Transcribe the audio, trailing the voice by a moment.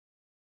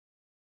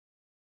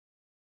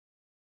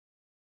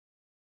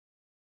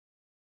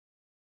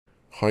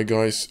Hi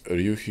guys,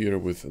 Ryu here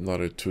with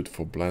another tut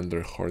for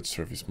Blender hard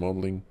surface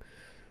modeling.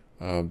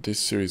 This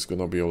series is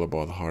gonna be all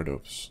about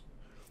HARDOPS,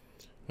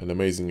 an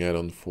amazing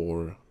add-on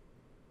for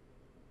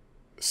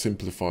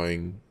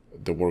simplifying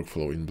the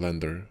workflow in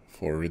Blender,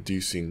 for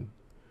reducing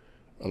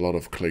a lot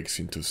of clicks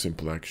into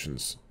simple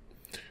actions.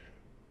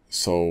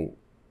 So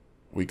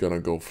we're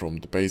gonna go from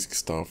the basic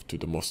stuff to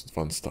the most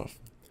advanced stuff.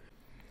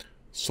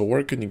 So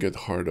where can you get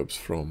HARDOPS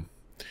from?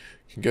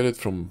 You can get it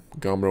from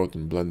Gumroad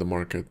and Blender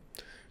Market.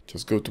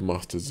 Just go to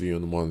Master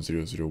Xeon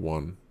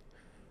 1001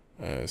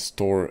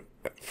 store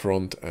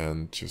front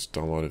and just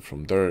download it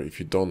from there. If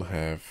you don't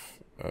have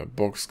a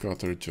box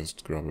cutter,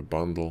 just grab a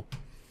bundle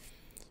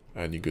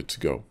and you're good to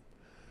go.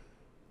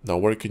 Now,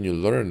 where can you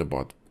learn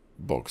about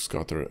box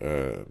cutter,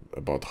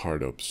 about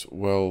HARDOPS?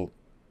 Well,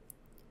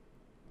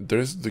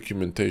 there's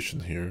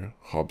documentation here,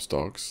 HOBS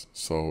docs.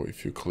 So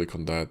if you click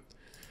on that,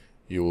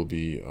 you will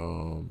be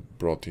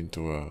brought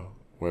into a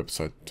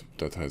website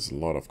that has a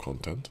lot of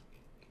content.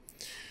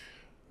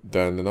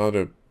 Then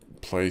another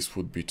place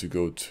would be to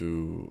go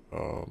to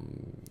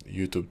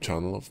YouTube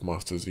channel of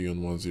Master Xeon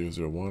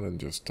 1001 and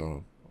just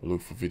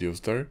look for videos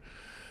there.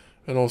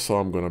 And also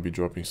I'm gonna be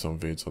dropping some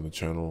vids on the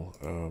channel,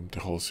 the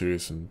whole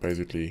series, and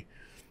basically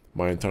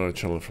my entire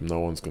channel from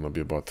now on is gonna be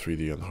about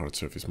 3D and hard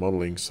surface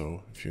modeling.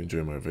 So if you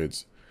enjoy my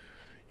vids,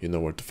 you know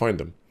where to find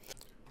them.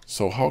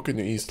 So how can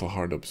you install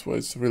HARDOPS? Well,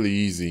 it's really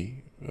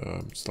easy.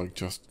 It's like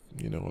just,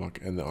 like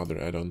any other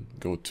add-on.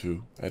 Go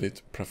to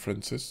Edit,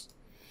 Preferences.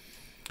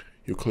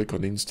 You click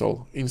on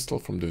install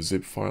from the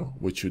zip file,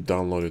 which you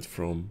downloaded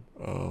from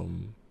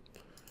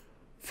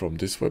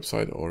this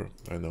website or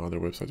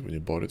another website when you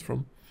bought it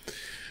from.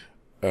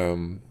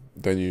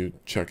 Then you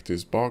check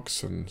this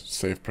box and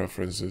save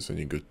preferences and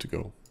you're good to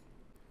go.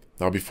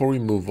 Now, before we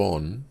move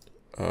on,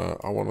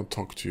 I want to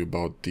talk to you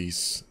about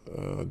these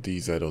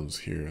add-ons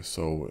here.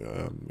 So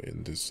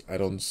in this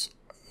add-ons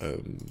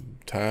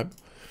tab,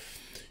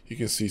 you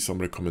can see some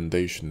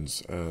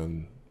recommendations,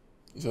 and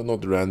they're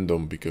not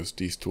random because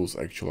these tools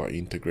actually are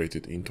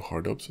integrated into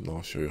HARDOPS, and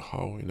I'll show you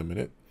how in a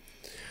minute.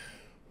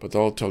 But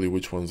I'll tell you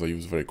which ones I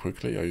use very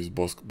quickly. I use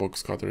box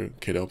cutter,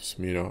 KITOPS,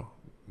 Mira,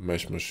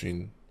 Mesh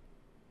Machine,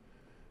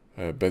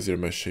 Bezier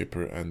Mesh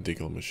Shaper, and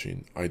Decal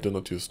Machine. I do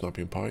not use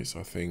Snapping Pies.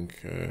 I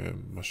think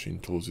Machine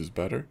Tools is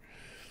better.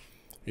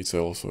 It's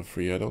also a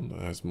free add-on,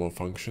 it has more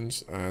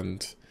functions,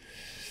 and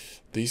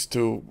these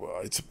two,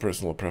 it's a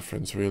personal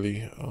preference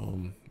really.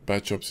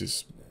 Batch-ups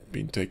is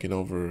being taken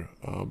over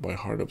by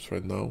HARDOPS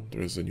right now.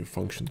 There is a new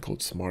function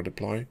called Smart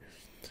Apply,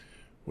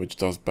 which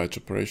does batch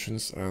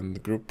operations,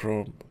 and Group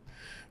Pro,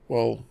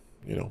 well,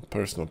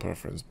 personal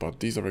preference, but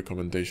these are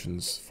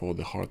recommendations for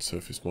the hard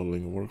surface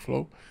modeling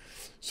workflow.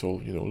 So,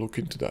 look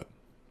into that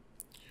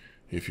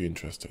if you're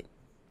interested.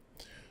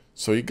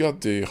 So you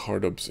got the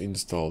HARDOPS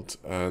installed,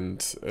 and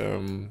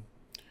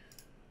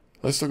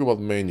let's talk about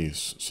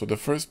menus. So the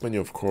first menu,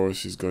 of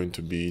course, is going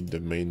to be the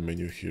main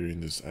menu here in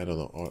this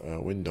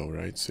add-on window,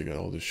 right? So you got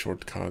all the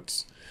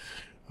shortcuts.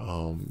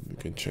 You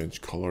can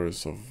change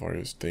colors of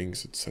various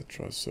things,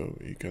 etc. So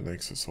you can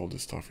access all the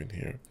stuff in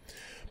here.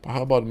 But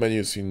how about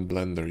menus in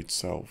Blender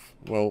itself?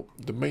 Well,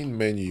 the main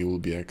menu you will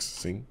be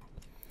accessing,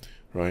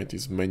 right,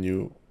 is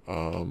menu,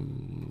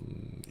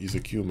 is a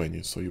Q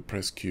menu. So you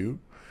press Q,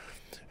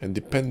 and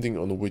depending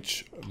on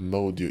which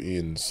mode you're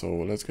in, so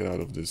let's get out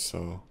of this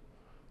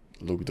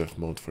look def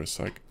mode for a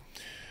sec.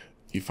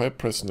 If I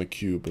press on the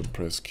cube and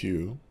press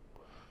Q,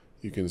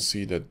 you can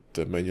see that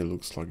the menu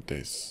looks like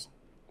this.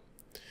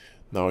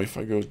 Now if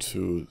I go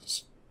to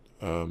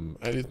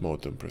edit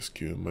mode and press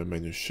Q, my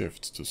menu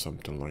shifts to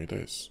something like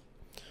this.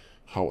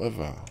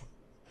 However,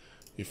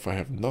 if I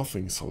have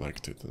nothing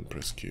selected and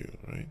press Q,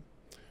 right,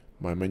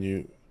 my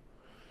menu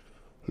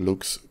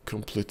looks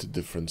completely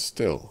different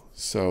still.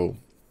 So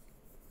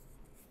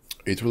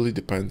it really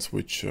depends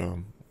which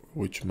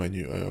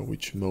menu,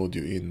 which mode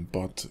you're in,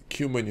 but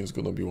Q menu is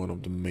going to be one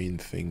of the main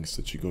things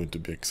that you're going to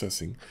be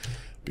accessing,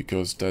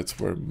 because that's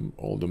where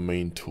all the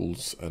main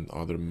tools and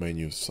other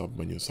menus,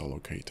 sub-menus are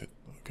located,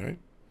 okay?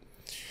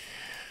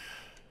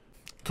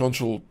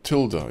 Control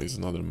tilde is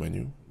another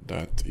menu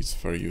that is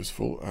very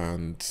useful,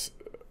 and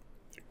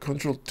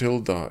Control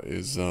tilde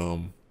is a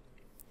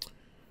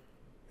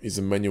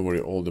menu where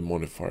all the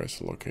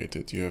modifiers are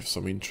located. You have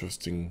some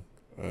interesting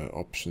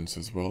options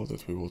as well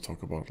that we will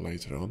talk about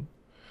later on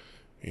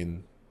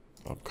in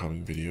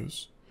upcoming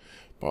videos.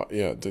 But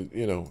yeah,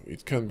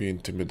 it can be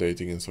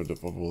intimidating and sort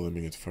of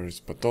overwhelming at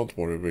first, but don't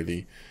worry,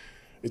 really.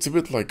 It's a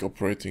bit like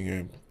operating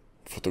a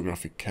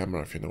photographic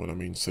camera, if you know what I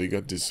mean. So you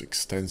got this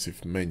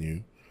extensive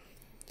menu,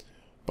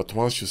 but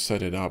once you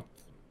set it up,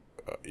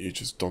 you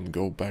just don't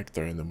go back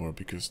there anymore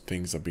because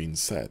things are being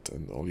set,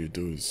 and all you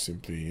do is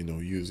simply,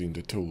 using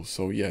the tool.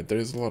 So yeah, there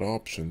is a lot of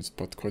options,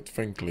 but quite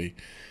frankly,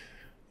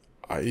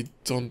 I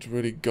don't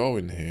really go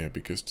in here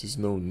because there's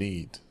no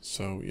need.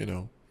 So,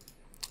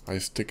 I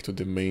stick to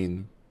the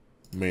main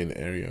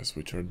areas,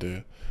 which are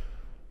the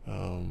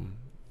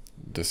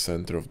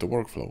center of the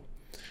workflow.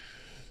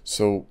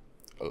 So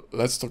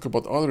let's talk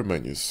about other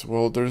menus.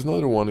 Well, there's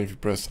another one if you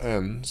press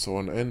N. So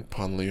on N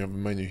panel, you have a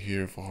menu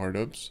here for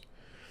HARDOPS.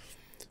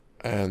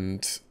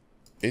 And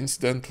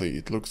incidentally,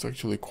 it looks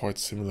actually quite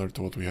similar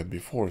to what we had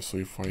before. So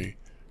if I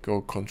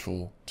go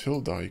Control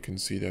tilde, you can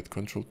see that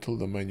Control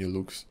tilde menu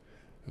looks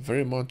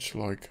very much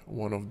like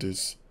one of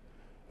these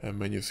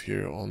menus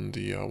here on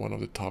the one of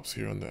the tabs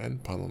here on the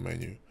end panel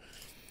menu.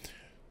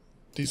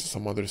 These are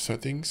some other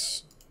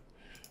settings.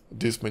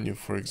 This menu,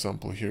 for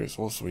example, here is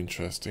also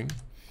interesting.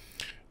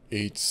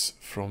 It's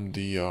from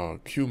the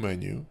Q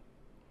menu,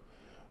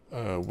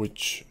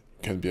 which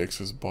can be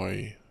accessed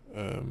by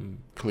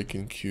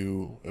clicking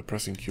Q,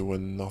 pressing Q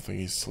when nothing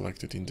is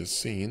selected in the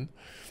scene.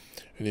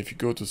 And if you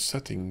go to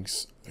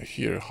settings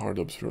here,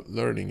 HARDOPS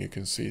learning, you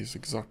can see it's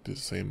exactly the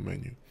same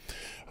menu.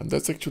 And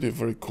that's actually a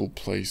very cool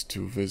place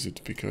to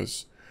visit,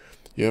 because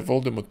you have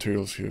all the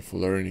materials here for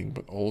learning,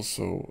 but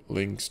also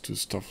links to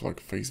stuff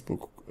like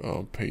Facebook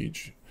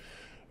page,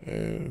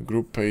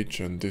 group page,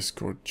 and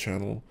Discord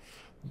channel.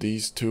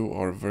 These two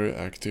are very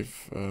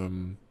active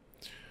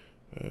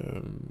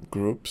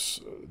groups.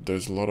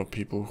 There's a lot of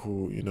people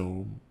who, you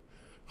know,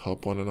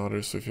 help one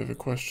another. So if you have a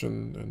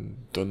question and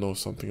don't know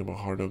something about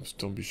HARDOPS,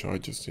 don't be shy,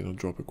 just, you know,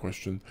 drop a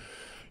question.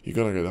 You're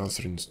gonna get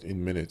answered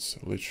in minutes,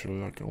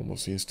 literally, like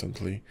almost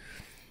instantly.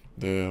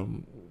 The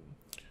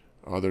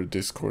other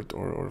Discord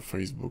or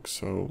Facebook,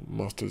 so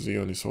Master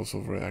Zeon is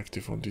also very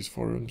active on these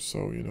forums,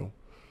 so, you know,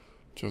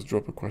 just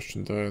drop a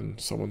question there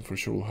and someone for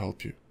sure will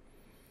help you.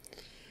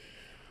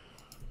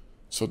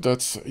 So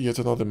that's yet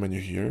another menu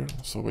here.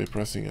 So by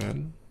pressing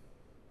N,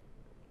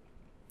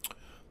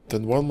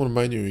 then one more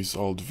menu is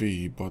Alt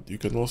V, but you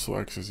can also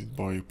access it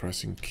by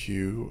pressing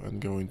Q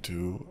and go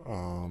into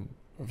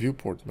a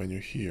viewport menu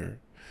here,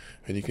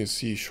 and you can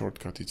see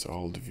shortcut it's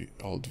Alt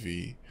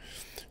V.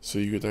 So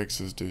you could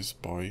access this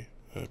by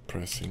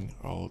pressing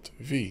Alt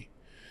V,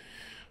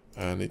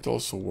 and it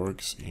also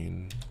works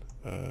in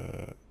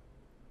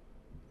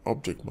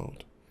object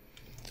mode.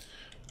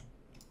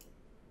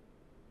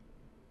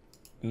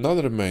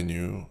 Another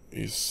menu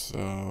is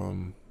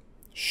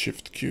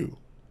Shift Q.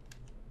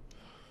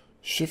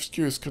 Shift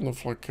Q is kind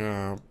of like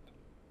a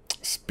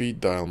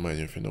speed dial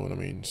menu, if you know what I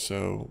mean.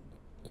 So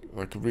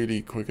like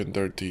really quick and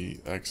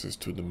dirty access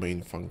to the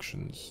main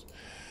functions.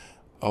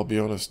 I'll be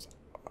honest,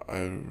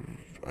 I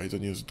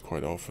don't use it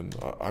quite often.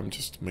 I'm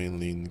just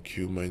mainly in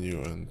Q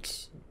menu and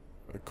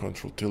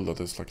Control tilde.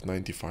 That's like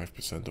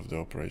 95% of the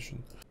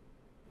operation.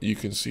 You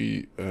can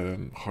see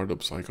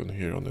HARDOPS icon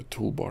here on the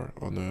toolbar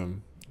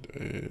on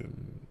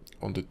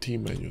the T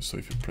menu. So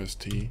if you press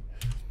T,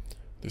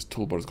 this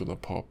toolbar is gonna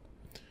pop,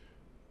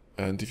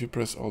 and if you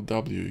press Alt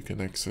W, you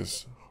can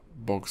access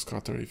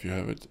BOXCUTTER if you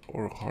have it,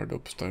 or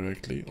HARDOPS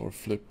directly, or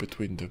flip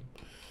between them.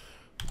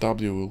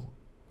 W will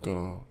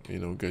gonna, you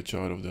know, get you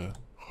out of the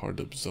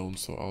HARDOPS zone,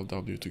 so Alt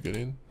W to get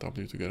in,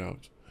 W to get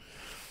out.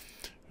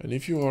 And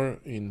if you are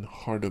in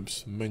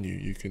HARDOPS menu,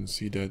 you can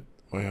see that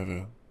I have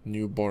a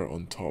new bar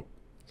on top.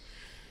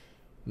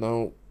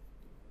 Now,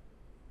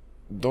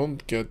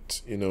 don't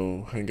get, you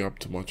know, hang up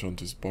too much on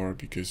this bar,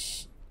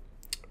 because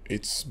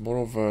it's more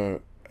of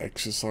a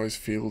exercise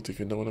field, if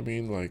you know what I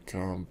mean, like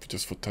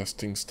just for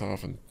testing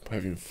stuff and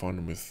having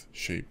fun with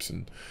shapes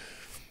and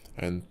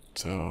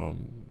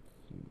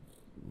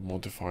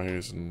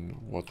modifiers and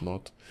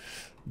whatnot.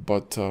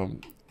 But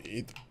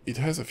it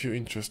has a few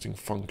interesting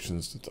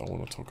functions that I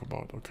want to talk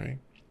about. Okay,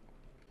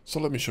 so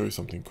let me show you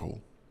something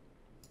cool.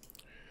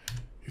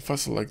 If I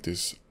select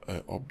this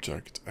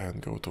object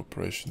and go to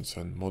operations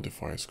and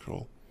modifier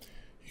scroll,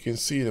 you can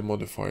see the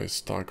modifier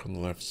stack on the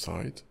left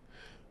side.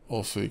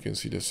 Also, you can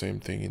see the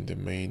same thing in the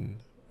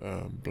main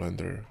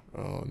Blender,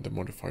 the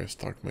modifier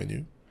stack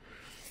menu.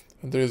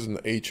 And there is an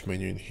H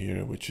menu in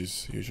here, which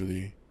is usually,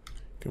 you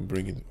can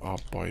bring it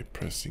up by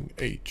pressing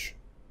H.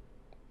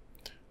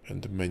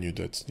 And the menu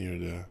that's near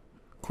the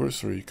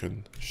cursor, you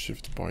can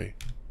shift by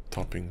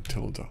tapping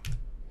tilde.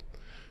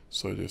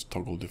 So just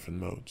toggle different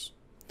modes.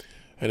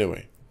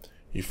 Anyway,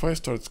 if I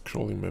start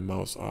scrolling my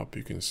mouse up,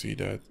 you can see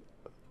that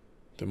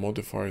the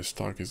modifier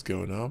stack is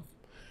going up,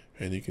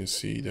 and you can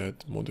see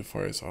that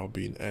modifiers are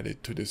being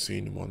added to the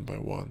scene one by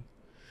one.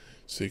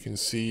 So you can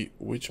see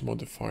which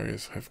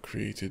modifiers have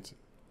created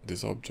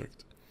this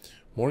object.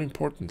 More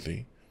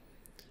importantly,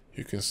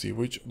 you can see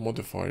which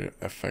modifier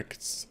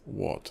affects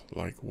what,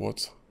 like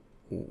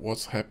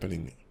what's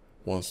happening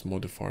once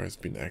modifier has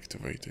been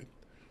activated.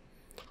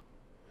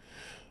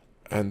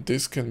 And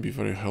this can be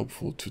very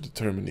helpful to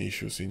determine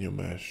issues in your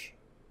mesh.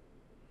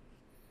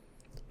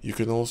 You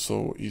can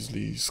also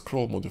easily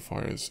scroll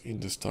modifiers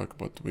in the stack,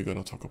 but we're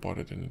gonna talk about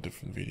it in a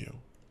different video.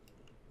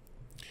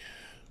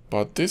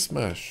 But this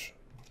mesh,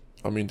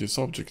 I mean this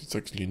object, it's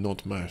actually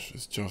not mesh,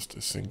 it's just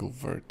a single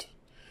vert.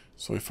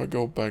 So if I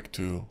go back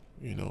to,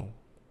 you know,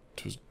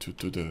 to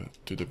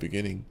the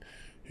beginning,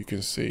 you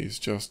can see it's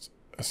just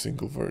a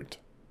single vert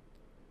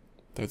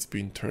that's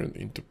been turned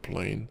into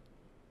plane,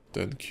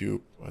 then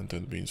cube, and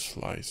then being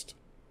sliced.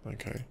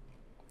 Okay,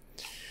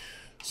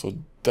 so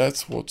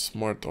that's what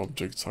smart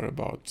objects are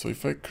about. So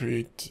if I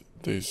create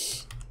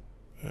this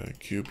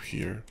cube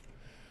here,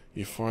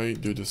 if I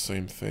do the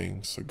same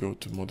thing, so go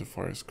to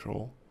modifier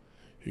scroll,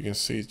 you can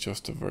see it's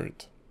just a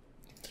vert.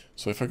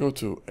 So if I go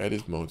to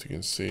edit mode, you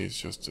can see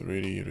it's just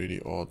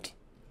really odd.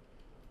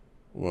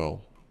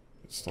 Well,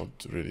 it's not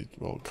really,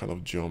 well, kind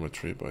of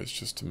geometry, but it's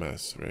just a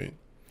mess, right?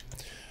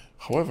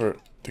 However,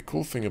 the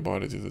cool thing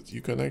about it is that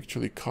you can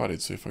actually cut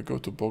it. So if I go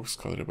to box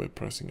cutter by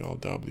pressing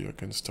Alt W, I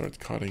can start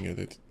cutting at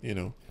it, you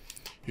know.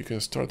 You can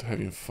start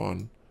having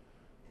fun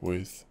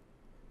with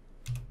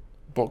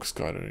box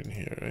cutter in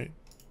here, right?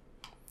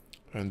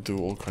 And do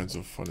all kinds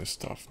of funny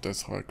stuff.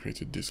 That's how I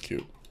created this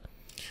cube.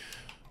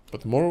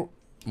 But more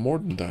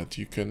than that,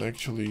 you can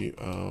actually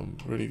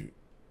really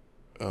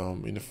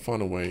in a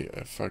fun way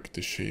affect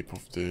the shape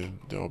of the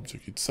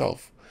object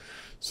itself.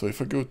 So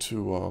if I go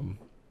to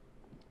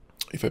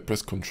if I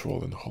press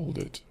Control and hold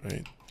it,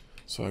 right?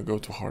 So I go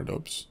to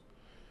HARDOPS.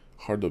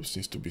 HARDOPS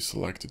needs to be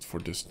selected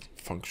for this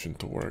function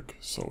to work.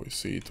 So you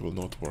see it will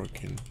not work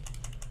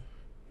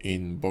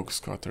in box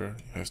cutter.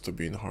 It has to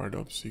be in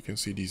HARDOPS. You can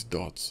see these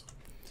dots.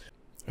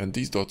 And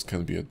these dots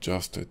can be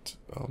adjusted,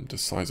 the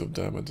size of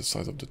them and the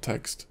size of the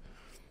text.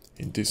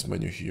 In this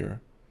menu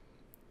here,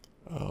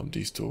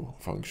 these two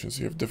functions.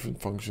 You have different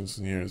functions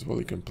in here as well.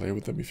 You can play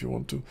with them if you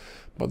want to,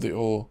 but they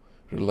all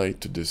relate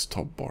to this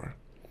top bar.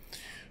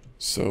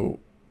 So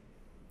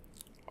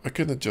I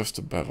can adjust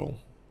the bevel,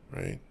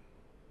 right?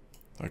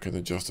 I can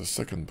adjust the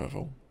second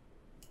bevel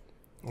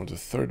or the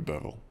third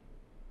bevel.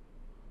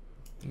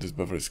 And this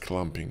bevel is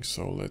clamping,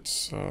 so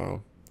let's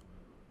go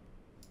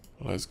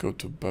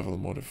to bevel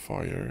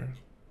modifier,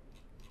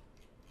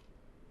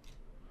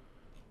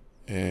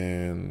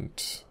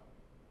 and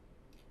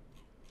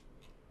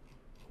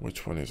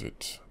which one is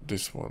it?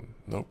 This one?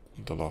 Nope,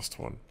 the last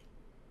one.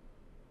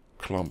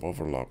 Clamp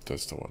overlap,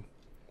 that's the one.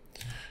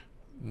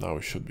 Now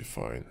it should be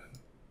fine.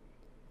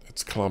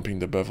 It's clamping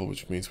the bevel,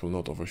 which means we'll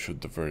not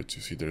overshoot the verts.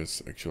 You see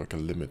there's actually like a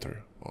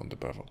limiter on the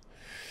bevel.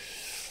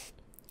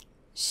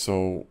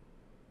 So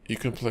you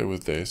can play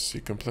with this,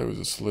 you can play with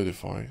the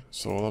solidify.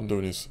 So all I'm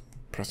doing is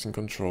pressing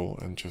Control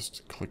and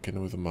just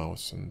clicking with the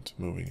mouse and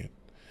moving it.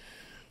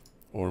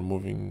 Or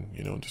moving,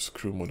 you know, the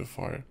screw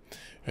modifier.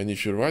 And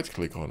if you right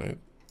click on it,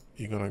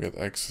 you're gonna get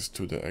access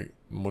to the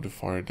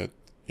modifier that,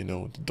 you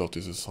know, the dot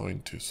is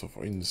assigned to. So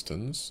for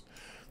instance,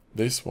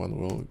 this one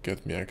will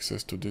get me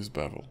access to this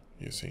bevel,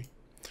 you see.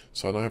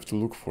 So I don't have to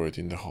look for it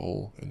in the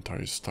whole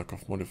entire stack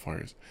of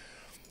modifiers.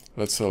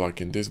 Let's say like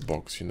in this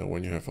box, you know,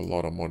 when you have a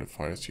lot of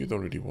modifiers, you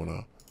don't really want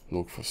to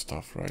look for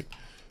stuff, right?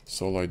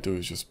 So all I do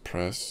is just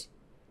press,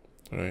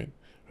 right?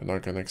 And I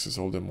can access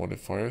all the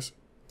modifiers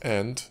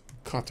and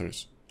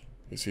cutters.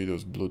 You see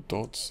those blue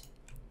dots?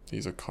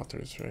 These are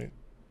cutters, right?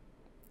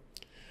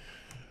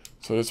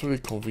 So that's really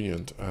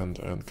convenient and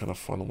kind of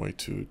fun way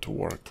to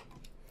work.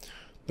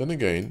 Then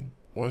again,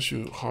 once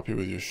you're happy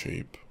with your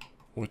shape,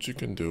 what you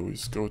can do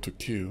is go to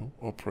Q,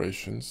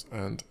 Operations,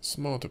 and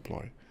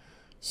Multiply.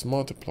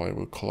 Multiply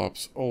will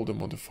collapse all the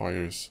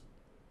modifiers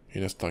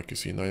in a stack. You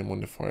see 9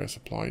 modifiers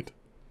applied.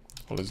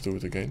 Well, let's do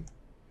it again.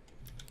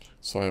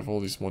 So I have all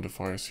these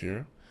modifiers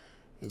here.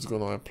 It's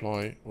gonna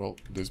apply, well,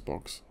 this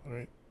box,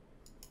 right?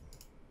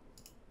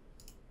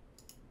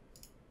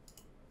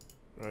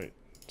 Right,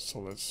 so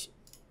let's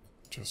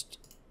just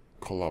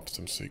collapse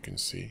them so you can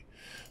see.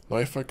 Now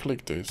if I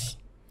click this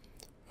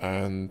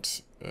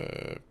and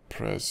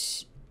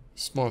press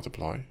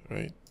multiply,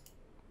 right,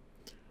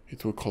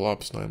 it will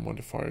collapse 9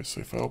 modifiers.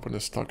 So if I open the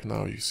stack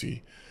now, you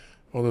see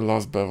only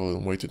last bevel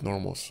and weighted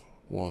normals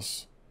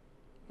was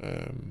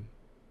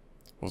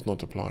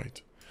not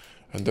applied.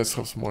 And that's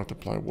how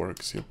multiply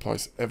works. It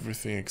applies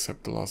everything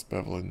except the last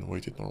bevel and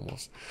weighted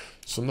normals.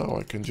 So now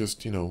I can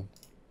just, you know,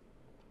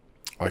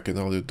 I can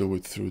either do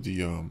it through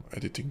the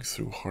editing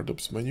through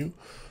HARDOPS menu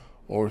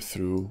or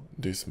through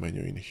this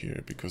menu in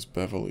here, because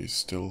bevel is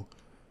still,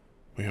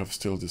 we have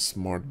still the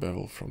smart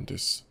bevel from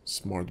this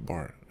smart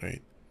bar,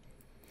 right?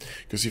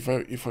 Because if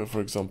I for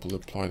example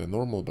apply the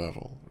normal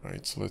bevel,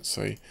 right? So let's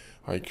say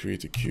I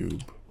create a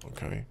cube,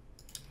 okay,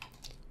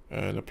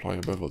 and apply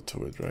a bevel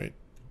to it, right?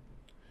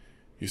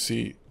 You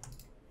see,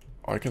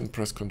 I can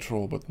press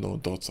Control, but no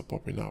dots are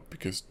popping up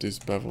because this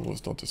bevel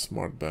was not a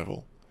smart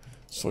bevel,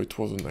 so it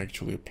wasn't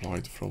actually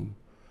applied from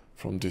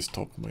this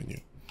top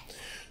menu.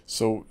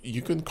 So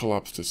you can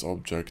collapse this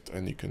object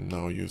and you can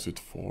now use it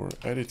for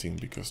editing,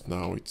 because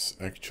now it's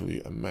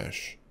actually a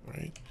mesh,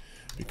 right?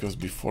 Because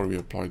before we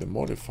apply the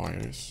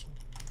modifiers,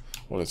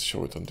 well, let's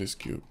show it on this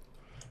cube,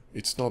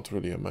 it's not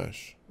really a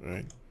mesh,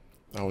 right?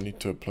 Now we need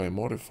to apply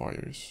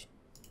modifiers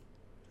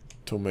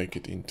to make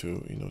it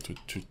into, you know,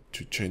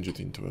 to change it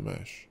into a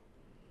mesh,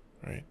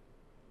 right?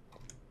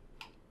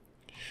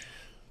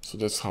 So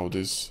that's how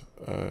this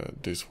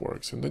this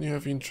works. And then you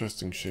have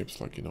interesting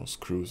shapes like, you know,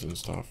 screws and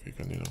stuff. You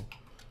can, you know,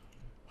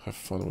 have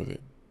fun with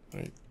it,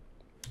 right?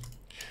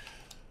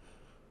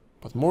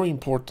 But more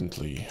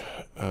importantly,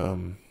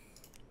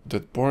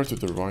 that bar to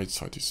the right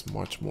side is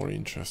much more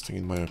interesting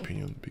in my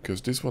opinion,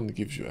 because this one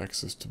gives you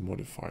access to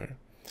modifier.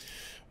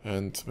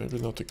 And maybe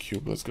not a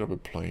cube, let's grab a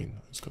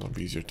plane. It's gonna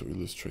be easier to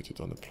illustrate it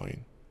on a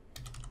plane.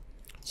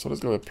 So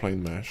let's grab a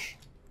plane mesh.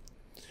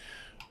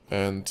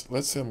 And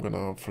let's say I'm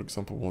gonna, for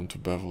example, want to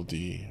bevel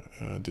the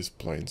this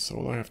plane. So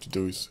all I have to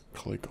do is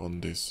click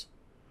on this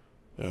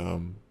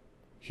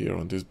here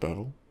on this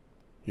bevel,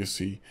 you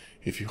see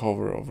if you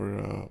hover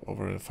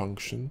over a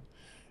function,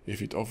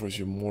 if it offers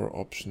you more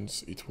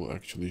options, it will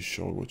actually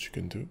show what you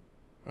can do,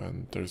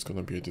 and there's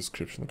gonna be a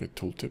description, like a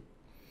tooltip.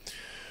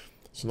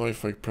 So now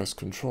if I press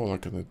Control, I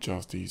can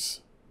adjust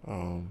these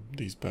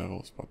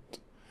bevels, but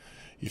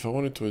if I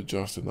wanted to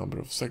adjust the number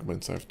of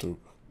segments, I have to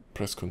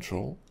press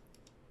Control,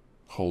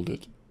 hold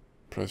it,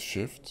 press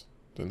Shift,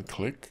 then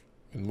click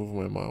and move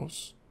my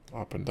mouse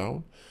up and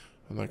down,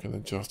 and I can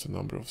adjust the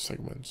number of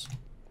segments.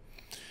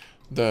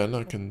 Then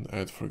I can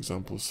add, for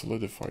example,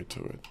 Solidify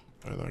to it,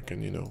 and I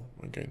can, you know,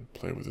 again,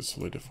 play with the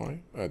Solidify,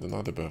 add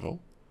another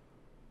bevel,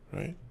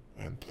 right,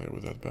 and play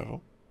with that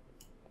bevel,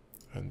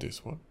 and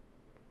this one,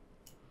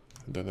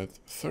 and then add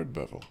third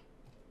bevel.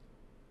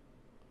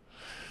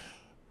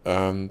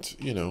 And,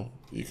 you know,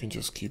 you can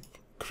just keep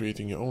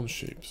creating your own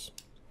shapes.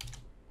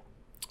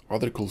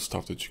 Other cool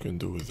stuff that you can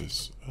do with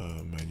this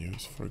menu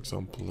is, for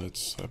example,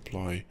 let's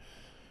apply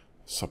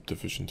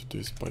subdivision to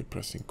this by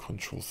pressing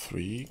Ctrl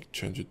 3,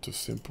 change it to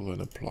simple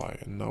and apply,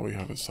 and now we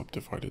have a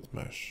subdivided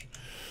mesh.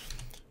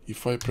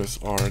 If I press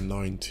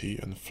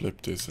R90 and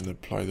flip this and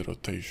apply the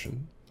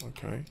rotation,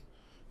 okay,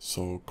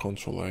 so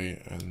Ctrl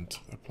A and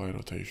apply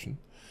rotation,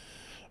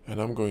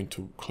 and I'm going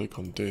to click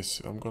on this,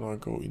 I'm gonna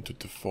go into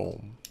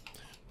deform,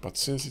 but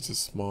since it's a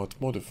smart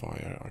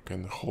modifier, I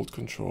can hold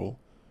Control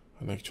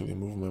and actually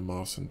move my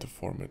mouse and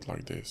deform it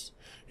like this.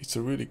 It's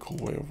a really cool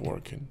way of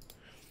working.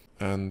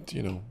 And,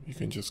 you know, you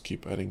can just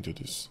keep adding to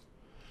this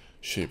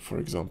shape. For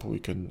example, we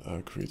can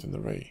create an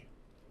array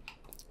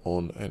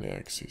on any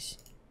axis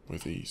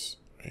with ease,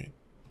 right?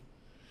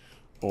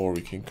 Or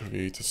we can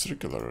create a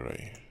circular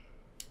array.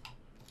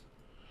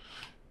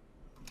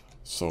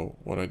 So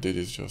what I did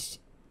is just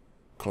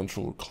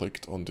Control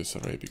clicked on this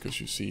array, because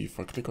you see, if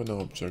I click on the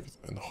object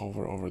and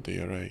hover over the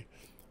array,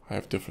 I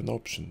have different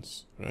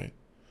options, right?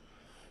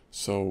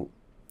 So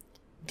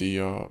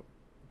the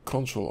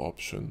Control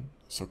option,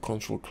 so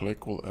Control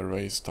click will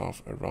array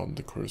stuff around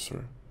the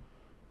cursor.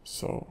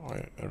 So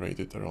I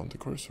arrayed it around the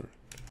cursor.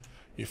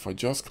 If I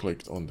just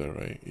clicked on the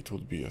array, it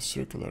would be a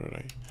circular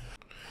array.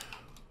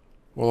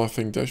 Well, I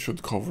think that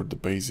should cover the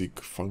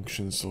basic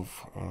functions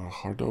of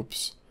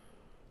HARDOPS.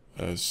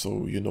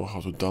 So you know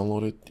how to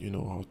download it, you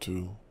know how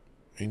to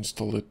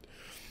install it.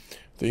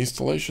 The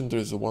installation, there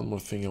is one more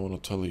thing I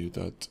want to tell you,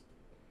 that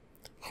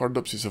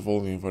HARDOPS is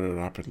evolving very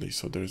rapidly,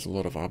 so there's a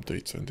lot of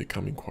updates and they're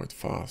coming quite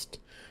fast.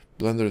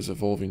 Blender is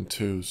evolving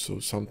too, so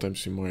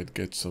sometimes you might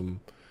get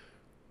some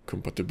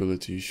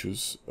compatibility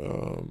issues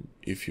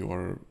if you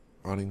are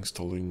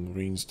uninstalling,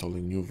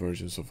 reinstalling new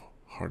versions of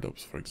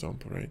HARDOPS, for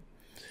example, right?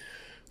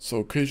 So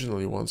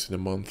occasionally, once in a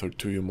month or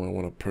two, you might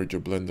want to purge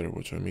your Blender,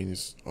 which I mean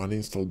is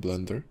uninstall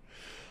Blender,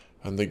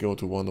 and they go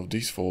to one of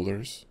these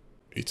folders.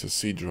 It's a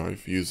C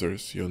drive,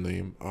 users, your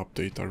name,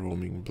 update,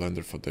 roaming,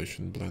 Blender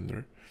Foundation,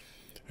 Blender,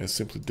 and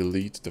simply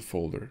delete the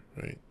folder,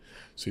 right?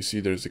 So you see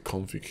there's a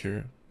config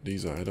here,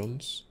 these are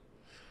add-ons,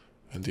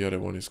 and the other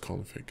one is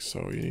config.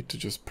 So you need to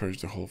just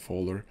purge the whole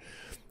folder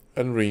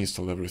and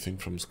reinstall everything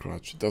from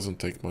scratch. It doesn't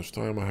take much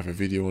time. I have a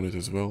video on it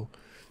as well,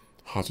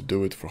 how to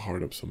do it for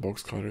HARDOPS and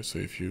BOXCUTTER. So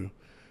if you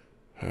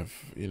have,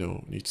 you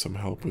know, need some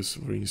help with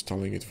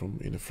reinstalling it from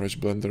in a fresh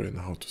Blender and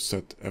how to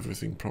set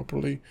everything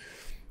properly,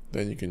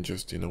 then you can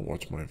just, you know,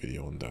 watch my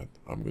video on that.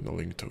 I'm gonna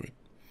link to it.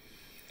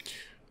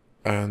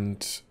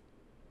 And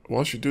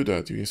once you do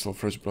that, you install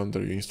fresh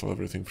Blender, you install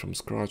everything from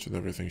scratch, and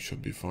everything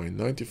should be fine.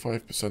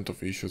 95%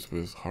 of issues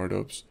with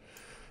HARDOPS,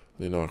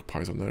 you know, like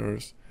Python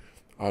errors,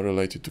 are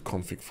related to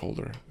config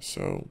folder.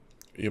 So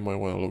you might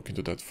want to look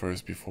into that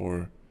first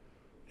before,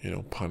 you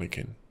know,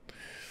 panicking.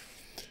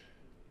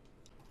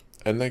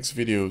 And next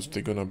videos,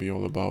 they're gonna be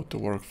all about the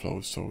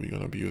workflow. So we're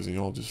gonna be using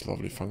all these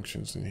lovely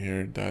functions in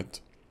here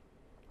that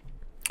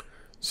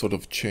sort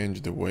of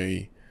change the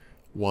way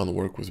one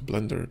works with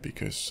Blender,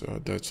 because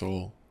that's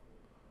all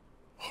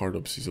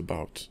HARDOPS is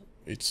about.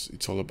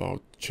 It's all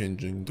about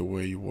changing the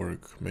way you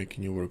work,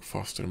 making you work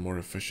faster, more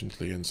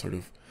efficiently, and sort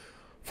of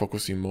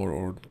focusing more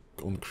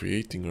on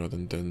creating rather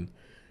than,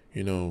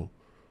 you know,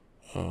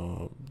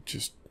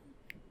 just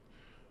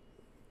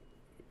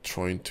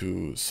trying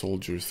to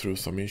soldier through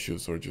some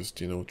issues, or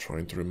just, you know,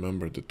 trying to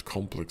remember that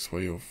complex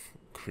way of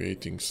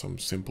creating some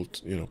simple,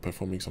 you know,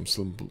 performing some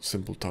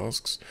simple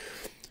tasks.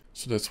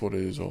 So that's what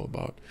it is all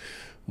about.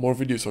 More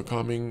videos are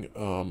coming.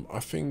 I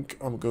think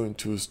I'm going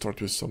to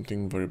start with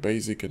something very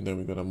basic, and then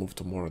we're gonna move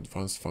to more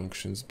advanced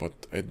functions.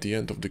 But at the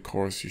end of the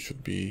course, you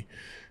should be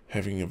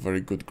having a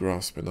very good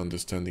grasp and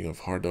understanding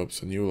of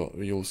HARDOPS, and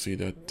you'll see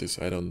that this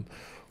add-on,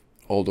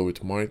 although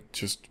it might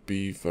just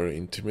be very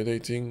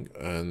intimidating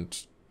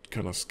and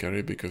kind of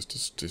scary because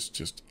there's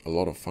just a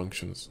lot of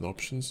functions and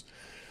options,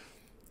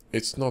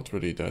 it's not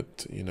really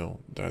that, you know,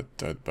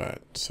 that bad.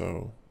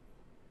 So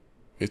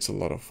it's a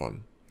lot of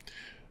fun.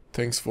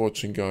 Thanks for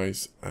watching,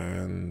 guys,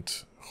 and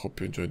hope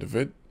you enjoyed the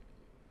vid.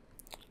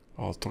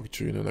 I'll talk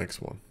to you in the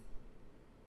next one.